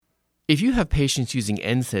If you have patients using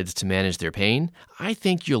NSAIDs to manage their pain, I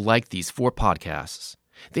think you'll like these 4 podcasts.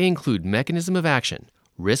 They include mechanism of action,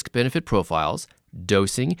 risk-benefit profiles,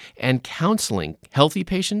 dosing, and counseling healthy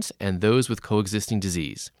patients and those with coexisting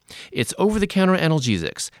disease. It's over-the-counter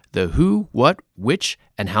analgesics, the who, what, which,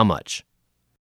 and how much.